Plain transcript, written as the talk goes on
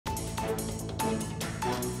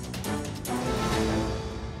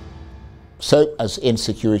So, as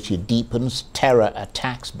insecurity deepens, terror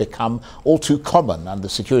attacks become all too common, and the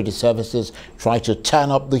security services try to turn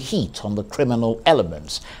up the heat on the criminal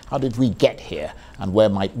elements. How did we get here, and where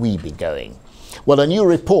might we be going? Well, a new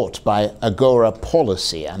report by Agora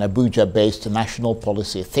Policy, an Abuja-based national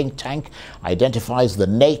policy think tank, identifies the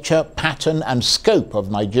nature, pattern and scope of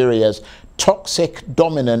Nigeria's toxic,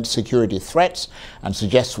 dominant security threats and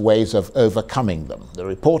suggests ways of overcoming them. The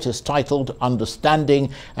report is titled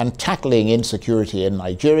Understanding and Tackling Insecurity in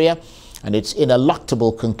Nigeria, and its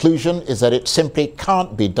ineluctable conclusion is that it simply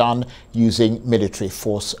can't be done using military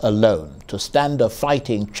force alone. To stand a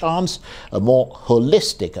fighting chance, a more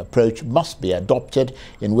holistic approach must be adopted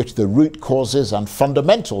in which the root causes and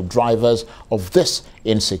fundamental drivers of this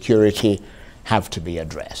insecurity have to be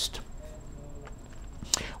addressed.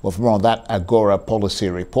 Well, for more on that Agora Policy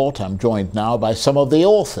report, I'm joined now by some of the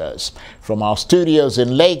authors. From our studios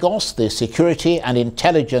in Lagos, the security and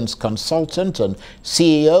intelligence consultant and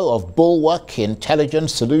CEO of Bulwark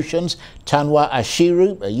Intelligence Solutions, Tanwa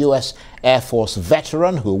Ashiru, a U.S. Air Force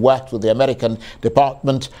veteran who worked with the American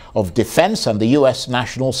Department of Defense and the U.S.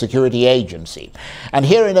 National Security Agency. And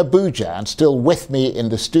here in Abuja, and still with me in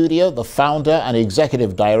the studio, the founder and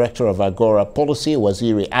executive director of Agora Policy,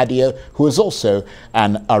 Waziri Adio, who is also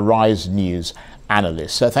an Arise News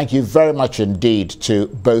analyst. So thank you very much indeed to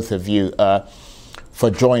both of you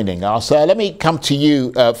for joining us. Let me come to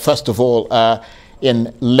you, first of all,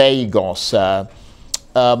 in Lagos.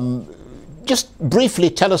 Just briefly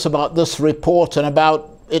tell us about this report and about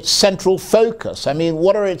its central focus. I mean,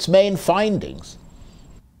 what are its main findings?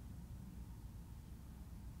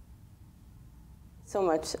 So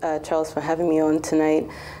much, Charles, for having me on tonight.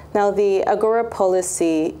 Now, the Agora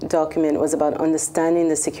Policy document was about understanding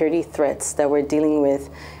the security threats that we're dealing with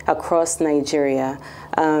across Nigeria.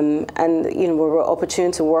 And, you know, we were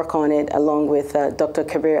opportune to work on it along with Dr.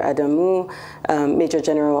 Kabir Adamu, Major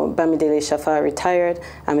General Bamidele Shafa, retired,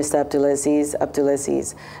 and Mr.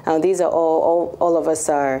 Abdulaziz. These are all of us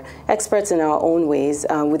are experts in our own ways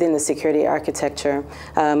within the security architecture.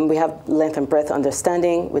 We have length and breadth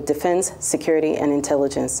understanding with defense, security, and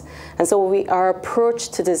intelligence. And so our approach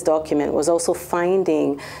to this document was also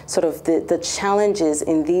finding sort of the challenges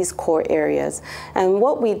in these core areas. And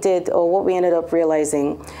what we did, or what we ended up realizing,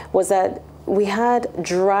 was that we had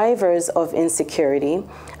drivers of insecurity,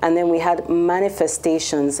 and then we had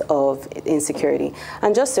manifestations of insecurity.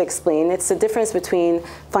 And just to explain, it's the difference between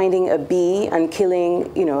finding a bee and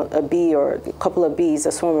killing, you know, a bee or a couple of bees,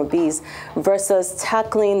 a swarm of bees, versus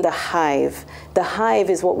tackling the hive. The hive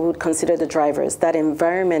is what we would consider the drivers, that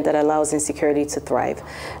environment that allows insecurity to thrive.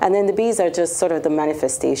 And then the bees are just sort of the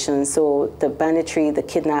manifestations, so the banditry, the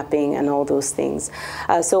kidnapping, and all those things.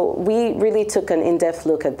 So we really took an in-depth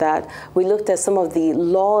look at that. We looked at some of the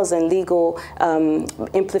laws and legal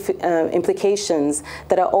implications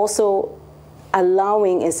that are also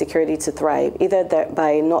allowing insecurity to thrive, either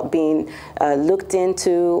by not being looked into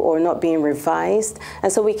or not being revised. And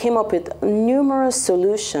so we came up with numerous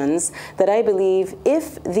solutions that I believe,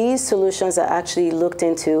 if these solutions are actually looked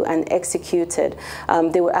into and executed,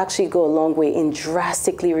 they would actually go a long way in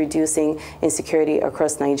drastically reducing insecurity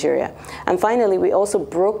across Nigeria. And finally, we also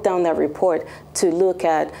broke down that report to look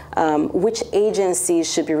at which agencies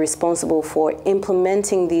should be responsible for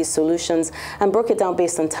implementing these solutions, and broke it down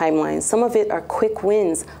based on timelines. Some of it are quick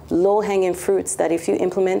wins, low-hanging fruits that if you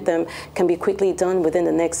implement them can be quickly done within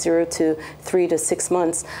the next 0 to 3 to 6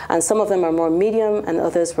 months. And some of them are more medium and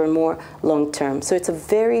others were more long-term. So it's a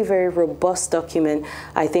very, very robust document,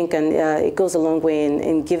 I think, and it goes a long way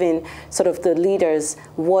in giving sort of the leaders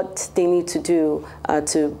what they need to do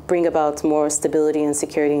to bring about more stability and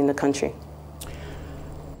security in the country.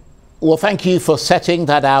 Well, thank you for setting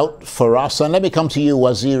that out for us. And let me come to you,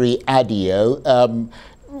 Waziri Adio.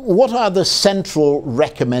 What are the central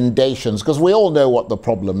recommendations? Because we all know what the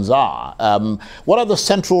problems are. What are the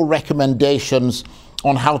central recommendations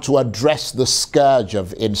on how to address the scourge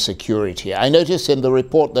of insecurity? I notice in the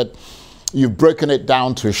report that you've broken it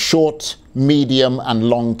down to short, medium, and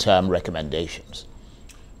long-term recommendations.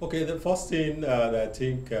 Okay, the first thing that I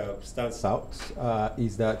think stands out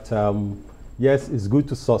is that, yes, it's good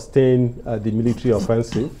to sustain the military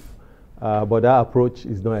offensive, but that approach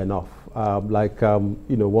is not enough.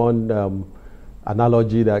 You know, one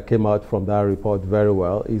analogy that came out from that report very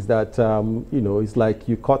well is that, you know, it's like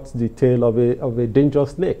you cut the tail of a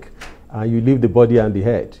dangerous snake and you leave the body and the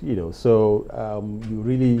head, you know, so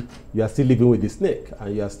you are still living with the snake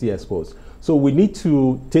and you are still exposed. So we need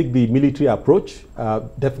to take the military approach.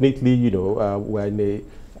 Definitely, you know, we're in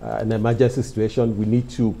an emergency situation. We need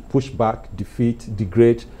to push back, defeat,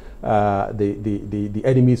 degrade the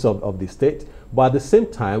enemies of the state. But at the same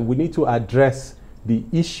time, we need to address the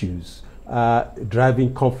issues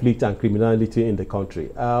driving conflict and criminality in the country.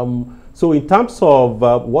 So in terms of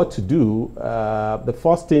what to do, the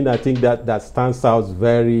first thing I think that stands out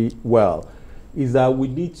very well is that we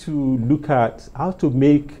need to look at how to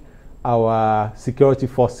make our security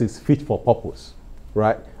forces fit for purpose,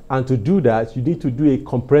 right? And to do that, you need to do a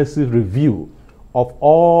comprehensive review of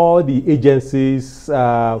all the agencies,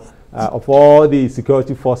 of all the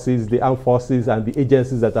security forces, the armed forces, and the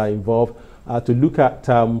agencies that are involved, to look at,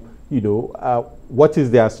 what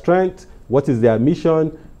is their strength, what is their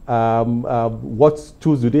mission, what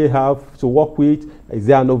tools do they have to work with, is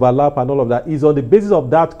there an overlap, and all of that. Is on the basis of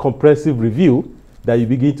that comprehensive review that you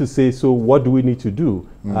begin to say, so what do we need to do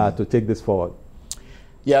to take this forward?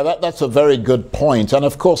 Yeah, that's a very good point. And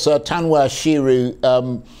of course, Tanwa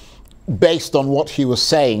Ashiru, based on what he was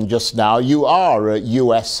saying just now, you are a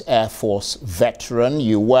U.S. Air Force veteran.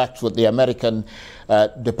 You worked with the American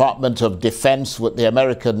Department of Defense, with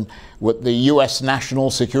the U.S.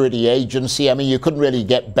 National Security Agency. I mean, you couldn't really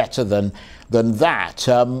get better than that.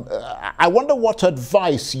 I wonder what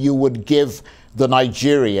advice you would give the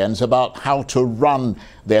Nigerians about how to run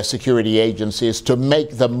their security agencies to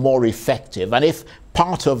make them more effective, and if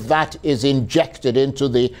part of that is injected into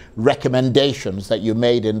the recommendations that you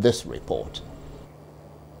made in this report.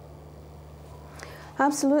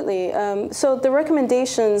 Absolutely. So the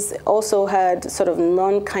recommendations also had sort of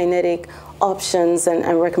non-kinetic options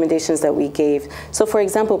and recommendations that we gave. So for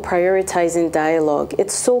example, prioritizing dialogue.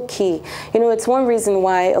 It's so key. You know, it's one reason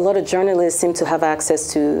why a lot of journalists seem to have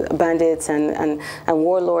access to bandits and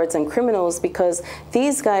warlords and criminals, because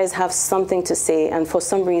these guys have something to say and for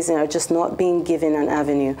some reason are just not being given an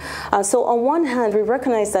avenue. So on one hand, we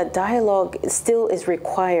recognize that dialogue still is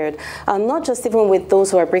required, not just even with those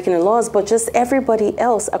who are breaking the laws, but just everybody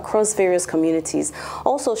else across various communities.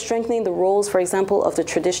 Also strengthening the roles, for example, of the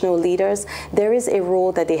traditional leaders. There is a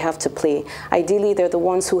role that they have to play. Ideally, they're the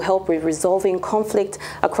ones who help with resolving conflict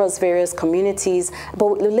across various communities.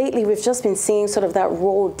 But lately, we've just been seeing sort of that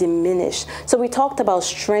role diminish. So we talked about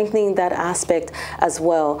strengthening that aspect as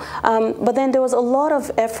well. But then there was a lot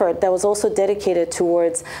of effort that was also dedicated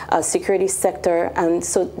towards security sector, and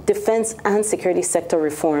so defense and security sector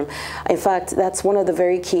reform. In fact, that's one of the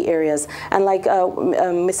very key areas. And like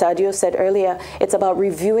Ms. Adio said earlier, it's about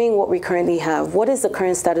reviewing what we currently have. What is the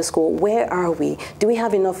current status quo? Where are we? Do we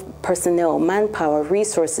have enough personnel, manpower,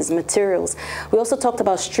 resources, materials? We also talked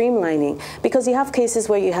about streamlining, because you have cases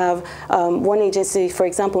where you have one agency, for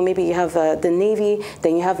example, maybe you have the Navy,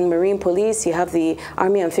 then you have the Marine Police, you have the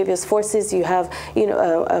Army Amphibious Forces, you have,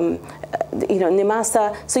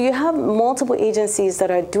 NIMASA. So you have multiple agencies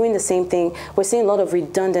that are doing the same thing. We're seeing a lot of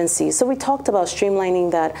redundancy. So we talked about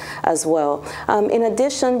streamlining that as well. In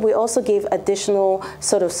addition, we also gave additional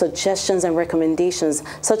sort of suggestions and recommendations,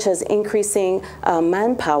 such as increasing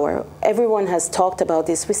manpower. Everyone has talked about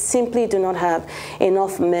this. We simply do not have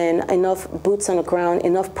enough men, enough boots on the ground,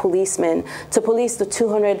 enough policemen to police the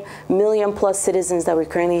 200 million plus citizens that we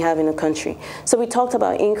currently have in the country. So we talked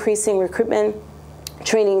about increasing recruitment,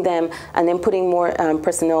 training them, and then putting more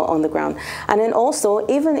personnel on the ground. And then also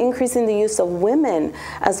even increasing the use of women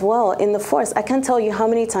as well in the force. I can't tell you how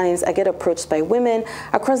many times I get approached by women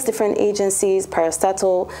across different agencies,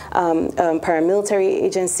 parastatal, paramilitary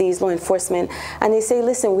agencies, law enforcement, and they say,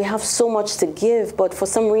 listen, we have so much to give, but for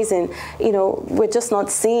some reason, we're just not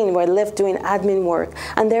seen. We're left doing admin work.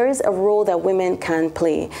 And there is a role that women can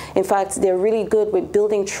play. In fact, they're really good with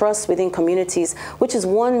building trust within communities, which is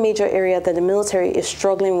one major area that the military is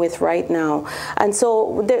struggling with right now. And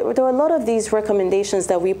so there were a lot of these recommendations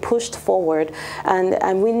that we pushed forward,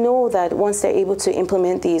 and we know that once they're able to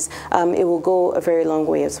implement these, it will go a very long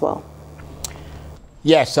way as well.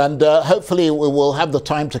 Yes, and hopefully we will have the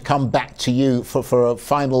time to come back to you for a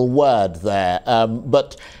final word there.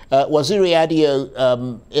 But Waziri Adio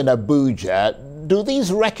in Abuja, do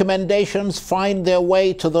these recommendations find their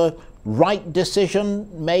way to the right decision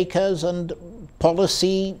makers and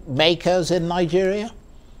policy makers in Nigeria?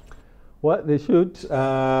 Well, they should.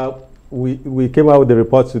 We came out with the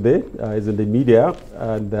report today. It's in the media,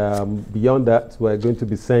 and beyond that, we're going to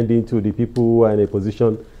be sending to the people who are in a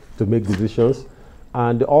position to make decisions.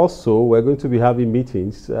 And also, we're going to be having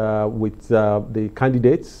meetings with the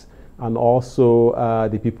candidates and also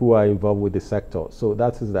the people who are involved with the sector. So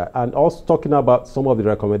that is that. And also talking about some of the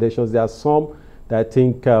recommendations, there are some that I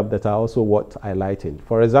think that are also worth highlighting.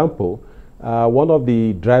 For example, one of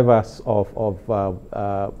the drivers of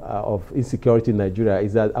insecurity in Nigeria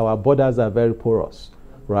is that our borders are very porous,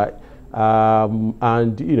 right?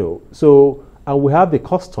 And we have the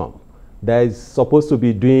custom, that is supposed to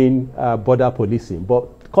be doing border policing.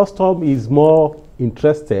 But custom is more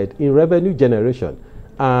interested in revenue generation,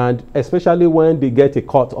 and especially when they get a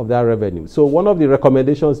cut of that revenue. So one of the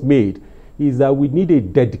recommendations made is that we need a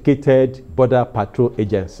dedicated border patrol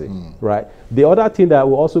agency, right? The other thing that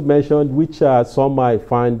we also mentioned, which some might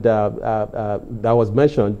find, that was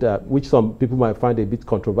mentioned, which some people might find a bit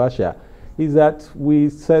controversial, is that we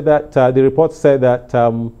said that, the report said that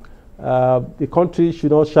the country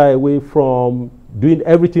should not shy away from doing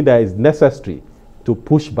everything that is necessary to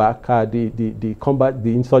push back the combat,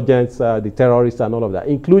 the insurgents, the terrorists and all of that,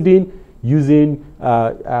 including using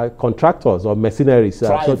contractors or mercenaries,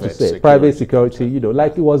 so to say, private security, you know,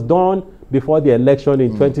 like it was done before the election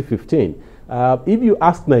in 2015. If you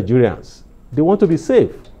ask Nigerians, they want to be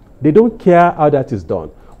safe. They don't care how that is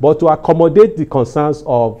done. But to accommodate the concerns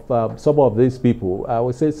of some of these people, I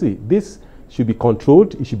would say, see, this should be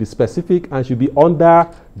controlled, it should be specific, and should be under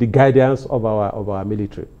the guidance of our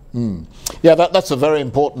military. Yeah, that's a very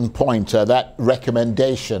important point, that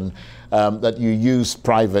recommendation that you use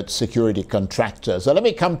private security contractors. So let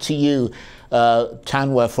me come to you,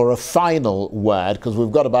 Tanwa, for a final word, because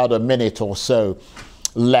we've got about a minute or so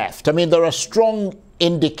left. I mean, there are strong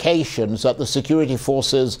indications that the security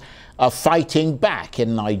forces are fighting back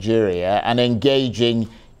in Nigeria and engaging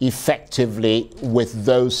effectively with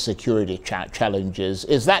those security challenges.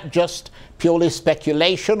 Is that just purely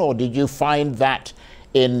speculation, or did you find that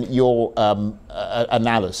in your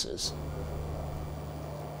analysis?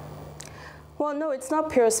 Well, no, it's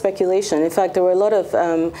not pure speculation. In fact, there were a lot of,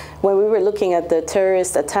 when we were looking at the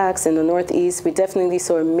terrorist attacks in the Northeast, we definitely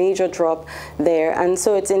saw a major drop there. And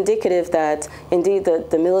so it's indicative that, indeed,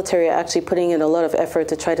 the military are actually putting in a lot of effort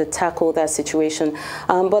to try to tackle that situation.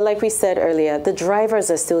 But like we said earlier, the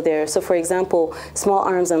drivers are still there. So, for example, small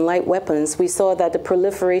arms and light weapons, we saw that the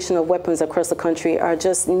proliferation of weapons across the country are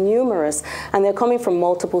just numerous, and they're coming from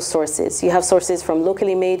multiple sources. You have sources from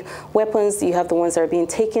locally made weapons, you have the ones that are being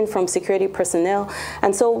taken from security personnel,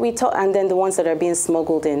 and so and then the ones that are being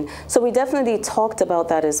smuggled in. So we definitely talked about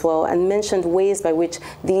that as well and mentioned ways by which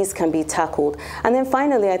these can be tackled. And then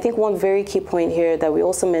finally, I think one very key point here that we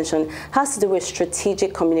also mentioned has to do with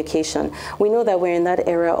strategic communication. We know that we're in that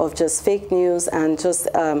era of just fake news and just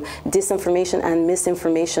disinformation and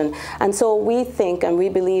misinformation. And so we think and we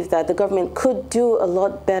believe that the government could do a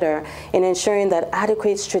lot better in ensuring that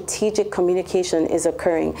adequate strategic communication is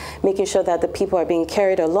occurring, making sure that the people are being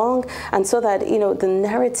carried along, and so that, you know, the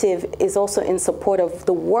narrative is also in support of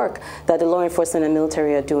the work that the law enforcement and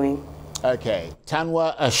military are doing. Okay.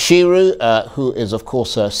 Tanwa Ashiru, who is, of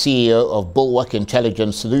course, CEO of Bulwark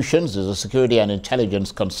Intelligence Solutions, is a security and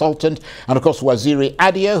intelligence consultant. And, of course, Waziri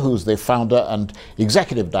Adio, who's the founder and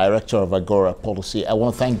executive director of Agora Policy. I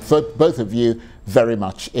want to thank both of you very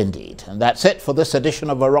much indeed. And that's it for this edition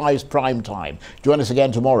of Arise Prime Time. Join us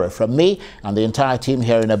again tomorrow from me and the entire team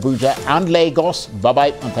here in Abuja and Lagos. Bye-bye,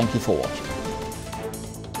 and thank you for watching.